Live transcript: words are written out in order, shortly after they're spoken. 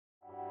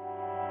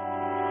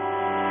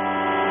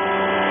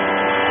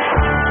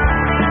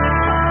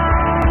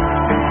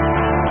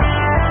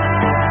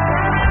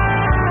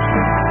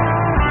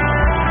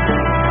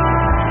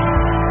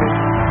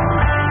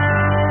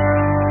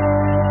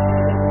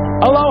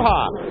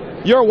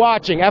You're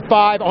watching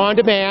F5 On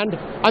Demand.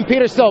 I'm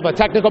Peter Silva,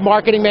 Technical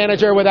Marketing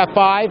Manager with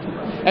F5,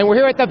 and we're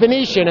here at the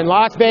Venetian in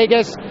Las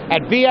Vegas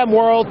at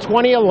VMworld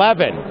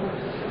 2011.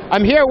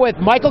 I'm here with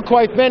Michael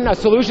Koifman, a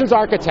Solutions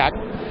Architect,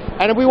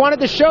 and we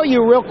wanted to show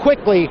you real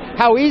quickly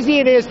how easy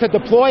it is to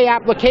deploy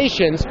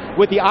applications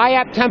with the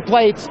iApp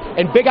templates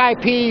and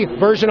BIG-IP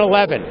version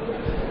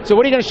 11. So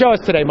what are you going to show us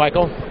today,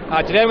 Michael?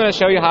 Today I'm going to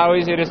show you how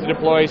easy it is to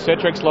deploy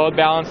Citrix load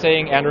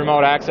balancing and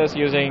remote access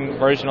using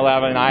version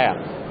 11 in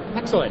iApp.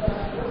 Excellent.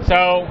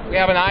 So we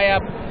have an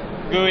iApp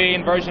GUI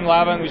in version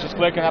 11. We just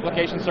click an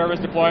application service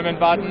deployment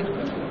button.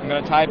 I'm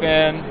going to type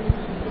in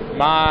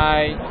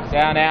my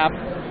Xan app.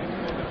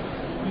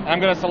 I'm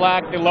going to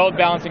select the load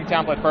balancing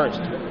template first.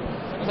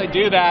 As I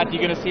do that,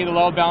 you're going to see the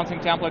load balancing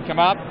template come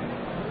up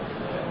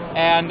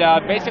and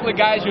basically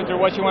guides you through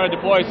what you want to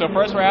deploy. So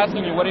first we're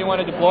asking you, what do you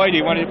want to deploy? Do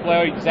you want to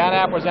deploy Xan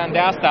app or Xan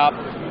desktop?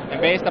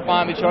 And based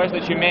upon the choice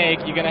that you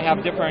make, you're going to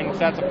have different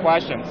sets of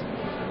questions.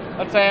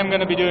 Let's say I'm going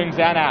to be doing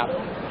Xan app.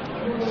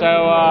 So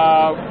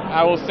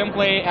I will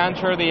simply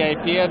enter the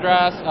IP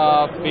address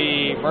of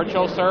the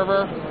virtual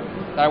server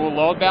that I will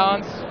load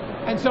balance.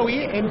 And so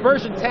in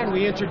version 10,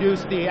 we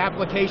introduced the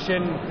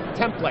application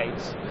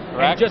templates.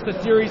 Correct. And just a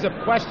series of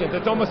questions.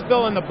 It's almost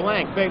fill in the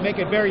blank. They make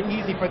it very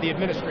easy for the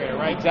administrator,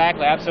 right?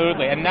 Exactly,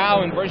 absolutely. And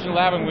now in version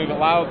 11, we've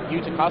allowed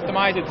you to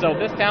customize it. So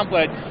this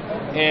template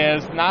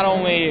is not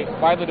only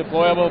widely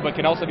deployable, but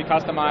can also be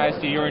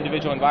customized to your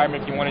individual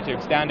environment if you wanted to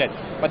extend it.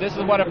 But this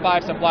is what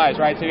F5 supplies,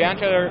 right? So you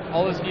answer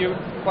all these few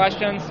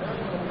questions,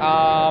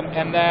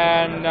 and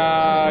then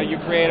you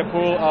create a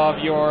pool of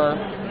your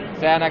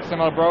Xan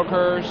XML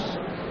brokers,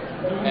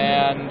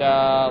 and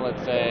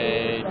let's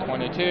say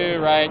 22,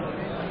 right?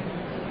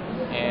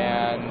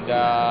 And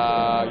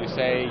you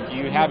say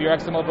you have your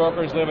XML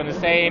brokers live in the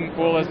same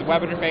pool as the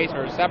web interface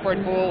or a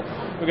separate pool.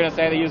 We're going to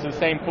say they use the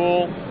same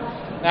pool.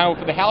 Now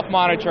for the health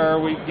monitor,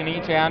 you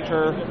need to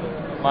enter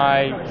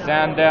my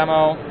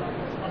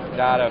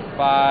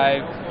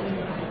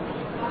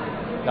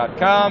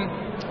xandemo.f5.com.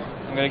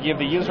 I'm going to give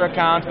the user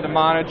account for the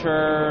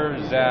monitor,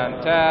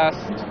 Xan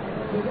test,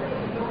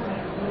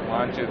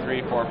 1, 2,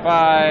 3, 4,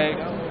 5.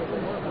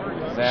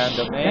 Xan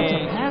domain. That's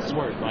a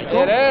password,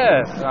 Michael. It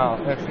is. No,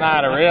 it's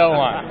not a real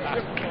one.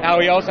 Now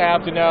we also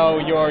have to know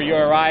your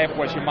URI of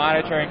what you're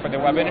monitoring for the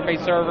web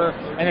interface server,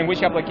 and then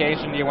which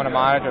application do you want to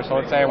monitor. So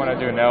let's say I want to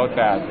do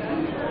Notepad.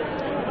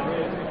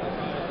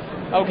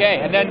 Okay,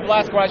 and then the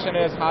last question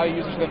is how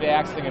users will be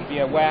accessing it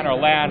via WAN or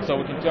LAN, so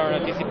we can turn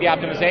on TCP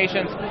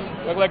optimizations.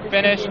 We'll click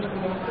Finished,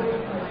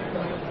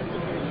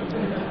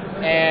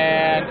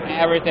 and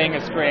everything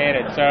is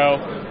created. So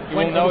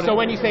so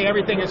when you say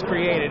everything is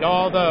created,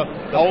 all the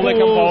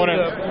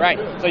components, right?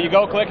 So you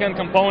go click on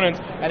components,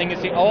 and then you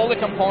see all the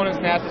components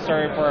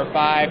necessary for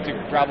F5 to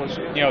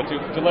troubleshoot, to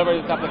deliver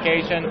this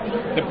application.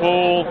 The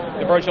pool,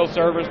 the virtual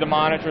servers, the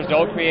monitors, they're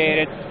all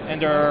created, and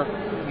they're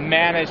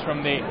managed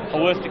from the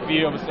holistic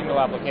view of a single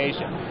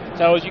application.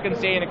 So as you can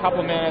see, in a couple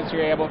of minutes,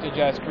 you're able to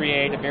just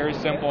create a very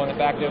simple and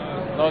effective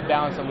load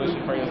balance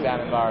solution for your Xan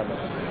environment.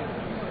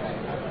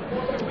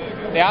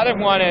 The other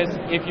one is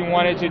if you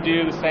wanted to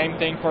do the same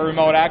thing for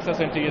remote access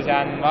into your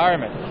Xan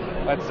environment.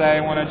 Let's say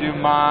I want to do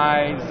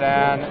my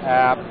Xan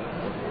app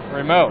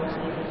remote.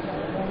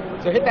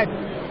 So hit that.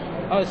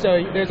 Oh,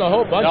 so there's a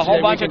whole bunch. A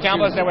whole bunch of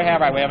templates that we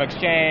have, right? We have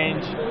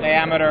Exchange,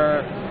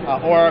 Diameter,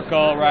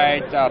 Oracle,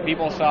 right?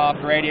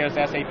 PeopleSoft, Radius,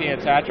 SAP,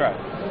 etc.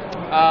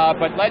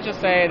 But let's just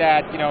say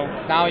that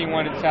now you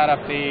want to set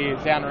up the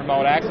Xan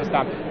remote access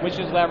stuff, which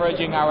is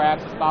leveraging our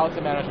Access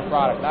Policy Manager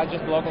product, not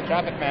just the local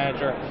traffic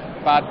manager,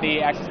 but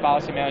the Access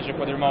Policy Manager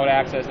for the remote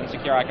access and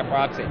secure ICA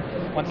proxy.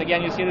 Once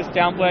again, you see this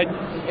template.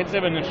 It's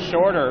even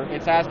shorter.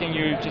 It's asking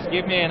you just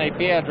give me an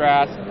IP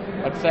address.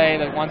 Let's say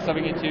that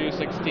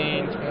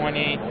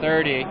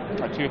 172.16.20.30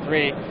 or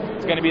 2.3.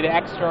 It's going to be the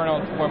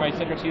external where my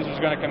Citrix users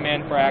are going to come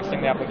in for accessing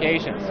the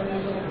applications.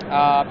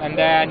 And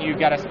then you've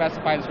got to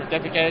specify the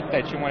certificate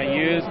that you want to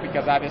use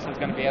because obviously it's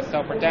going to be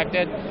SSL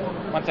protected.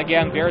 Once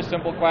again, very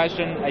simple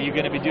question. Are you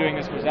going to be doing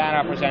this for Xan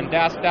app or Xan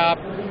desktop?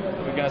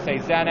 We're going to say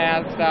Xan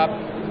desktop.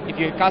 If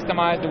you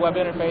customize the web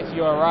interface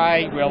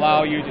URI, we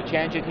allow you to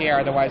change it here.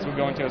 Otherwise, we're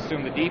going to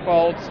assume the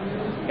defaults.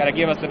 You've got to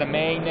give us the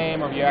domain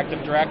name of your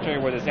Active Directory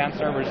where the Xan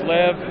servers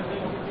live.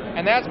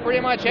 And that's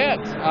pretty much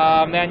it.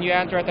 Then you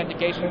enter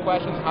authentication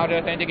questions, how to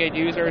authenticate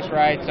users,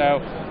 right?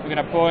 So we're going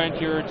to point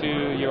you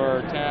to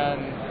your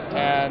 10.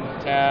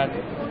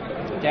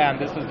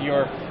 This is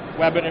your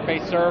web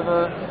interface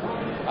server.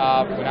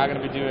 We're not going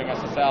to be doing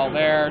SSL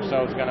there,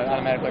 so it's going to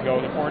automatically go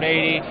to port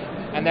 80.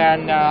 And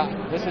then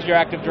this is your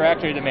Active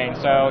Directory domain.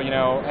 So,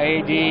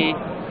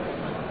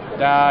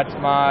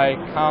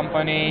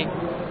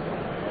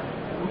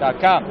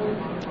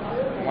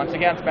 ad.mycompany.com. Once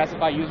again,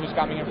 specify users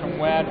coming in from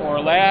WAN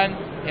or LAN,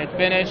 hit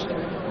Finished,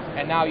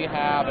 and now you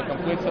have a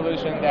complete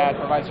solution that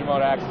provides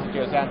remote access to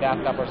your Xan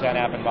desktop or Xan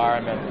app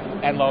environment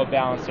and load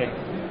balancing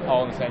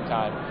all at the same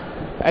time.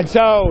 And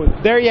so,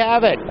 there you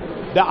have it.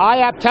 The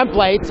iApp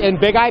templates in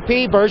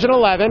BIG-IP version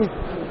 11.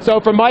 So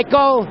for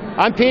Michael,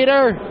 I'm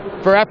Peter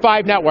for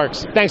F5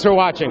 Networks. Thanks for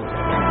watching.